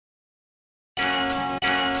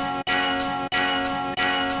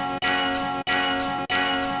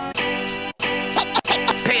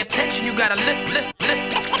gotta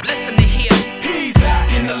listen to hear. He's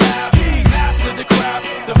back in the lab, he's master the craft.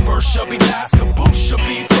 The first shall be last, the booth shall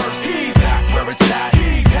be first. He's back where it's at,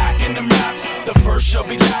 he's back in the maps. The first shall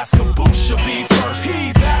be last, the booth shall be first.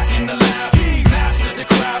 He's back in the lab, he's master the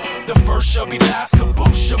craft. The first shall be last, the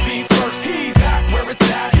booth shall be first. He's back where it's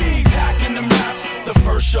at, he's back in the maps. The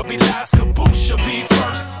first shall be last, the booth shall be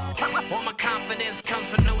first. All my confidence comes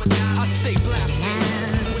from knowing I stay blasted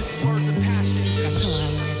with words of passion.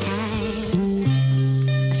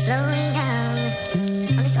 Slowing down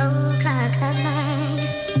on this old clock of mine,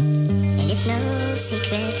 and it's no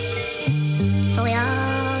secret, for we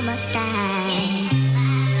all must die.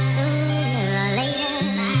 Sooner or later,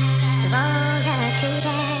 we've all got to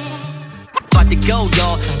die. About to go,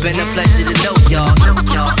 y'all. Been a pleasure to know y'all.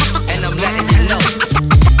 And I'm letting you know.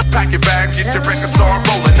 Pack your bags, get your record, start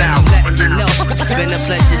rolling now. I'm letting you know. Been a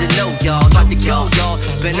pleasure to know y'all. About to go, y'all.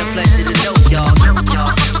 Been a pleasure to know y'all.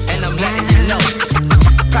 And I'm letting you know.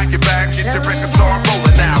 Pack your bags, get your record, start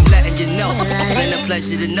rolling now. I'm letting you know. Been a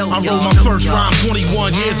pleasure to know y'all. I wrote my first rhyme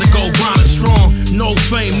 21 years ago, grinding strong. No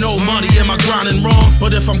fame, no money, am I grinding wrong?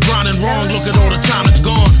 But if I'm grinding wrong, look at all the time it's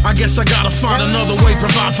gone. I guess I gotta find another way,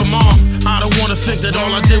 provide for mom. I don't wanna think that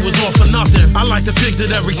all I did was all for nothing. I like to think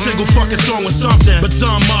that every single fucking song was something. But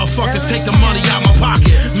dumb motherfuckers take the money out my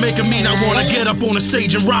pocket, making me not wanna get up on the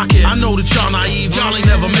stage and rock it. I know that y'all naive, y'all ain't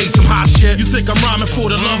never made some hot shit. You think I'm rhyming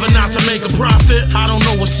for the love and not to make a profit? I don't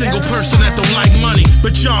know a single person that don't like money,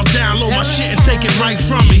 but y'all download my shit and take it right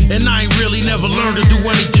from me. And I ain't really never learned to do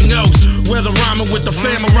anything else, whether rhyming with the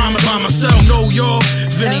fam or rhyming by myself. No, y'all,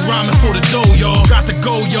 Vinny rhyming for the dough, y'all. Got to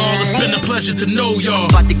go, y'all, it's been a pleasure to know y'all.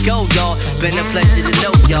 About to go, y'all. Been a pleasure to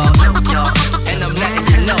know y'all. And I'm letting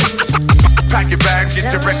you know. Pack your bags,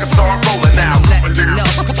 get your record, start rolling now. I'm letting you know.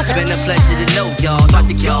 Been a pleasure to know y'all. About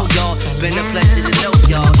to go, y'all. Been a pleasure to know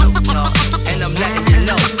y'all. And I'm letting you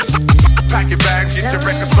know. Pack your bags, get your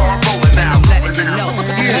record, start rolling now. I'm letting you know.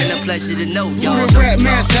 Been a pleasure to know y'all. You're a rap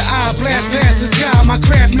master, I blast past the sky. My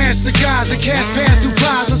craft master guys, and cash pass through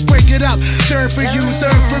pies. Let's break it up. Third for you,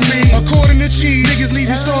 third for me. According to cheese, niggas leave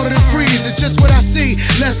you started and freeze. It's just what I see.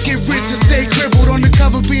 Let's get rich and stay crippled. On the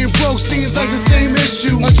cover being broke seems like the same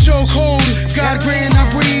issue. A chokehold, God grant I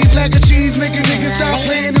breathe like a cheese. Making niggas stop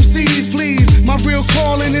playing them C's, please. My real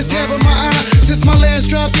calling is having my eye. Since my last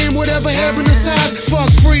drop in, whatever happened to size. Fuck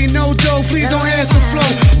free, no dough, please don't ask the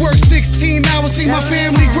flow. Work 16 hours, see my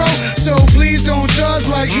family grow. So please don't judge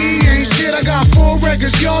like he ain't shit. I got 4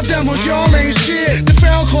 records, y'all demos, y'all ain't shit. The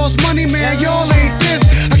foul costs money, man, y'all ain't this.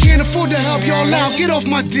 I can't afford to help y'all out, get off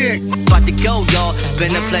my dick. About to go, y'all.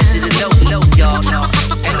 Been a pleasure to know y'all.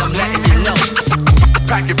 And I'm letting you know.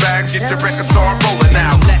 Pack your bags, get your record, start rolling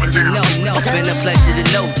now. I'm letting you know. Been a pleasure to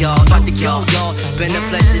know y'all. About to go, y'all. Been a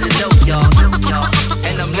pleasure to know y'all.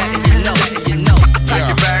 And I'm letting you know. Pack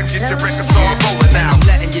your bags, get your record, start rolling now. I'm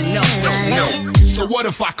letting you know. So what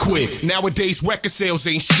if I quit? Nowadays record sales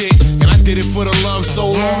ain't shit, and I did it for the love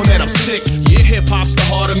so long that I'm sick. Yeah, hip-hop's the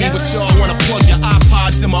heart of me, but y'all wanna plug your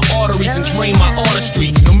iPods in my arteries and drain my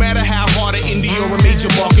artistry. No matter how hard an indie or a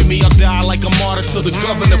major market me, I'll die like a martyr till the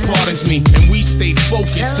governor pardons me. And we stayed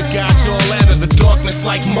focused to guide y'all out of the darkness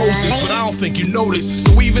like Moses, but I don't think you noticed.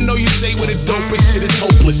 So even though you say we're the dopest, shit is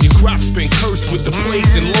hopeless. Your crop's been cursed with the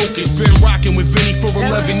plagues and locusts. Been rocking with Vinny for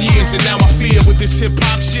 11 years, and now I fear with this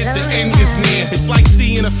hip-hop shit the end is near. It's like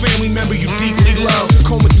seeing a family member you deeply love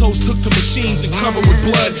comatose, took to machines and covered with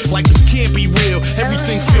blood. Like this can't be real,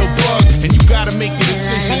 everything feel bugged, and you gotta make the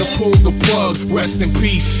decision to pull the plug. Rest in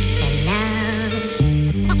peace.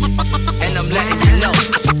 And I'm letting you know.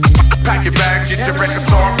 Pack your bags, get your record,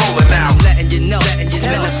 start rolling now. I'm letting you know. Been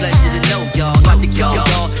a pleasure to know y'all. About to go,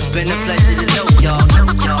 y'all. Been a pleasure to know y'all.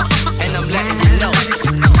 And I'm letting you know.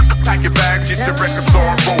 Pack your bags, get your record,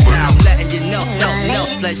 start rolling now. I'm letting you know.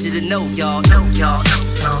 Pleasure to know y'all.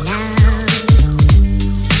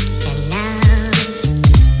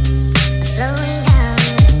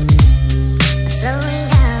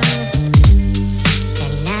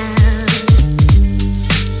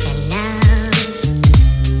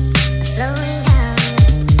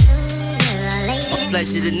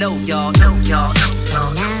 Pleasure to know y'all.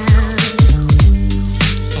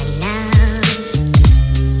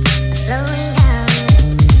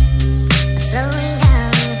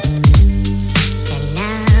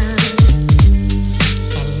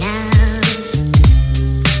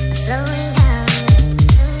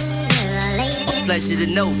 Pleasure to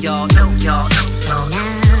know y'all.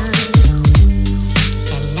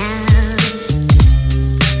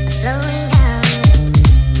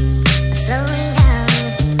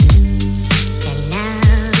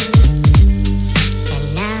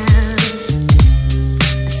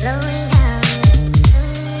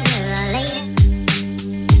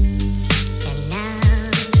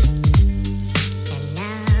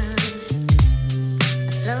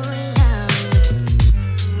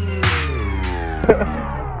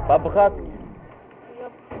 По-братски.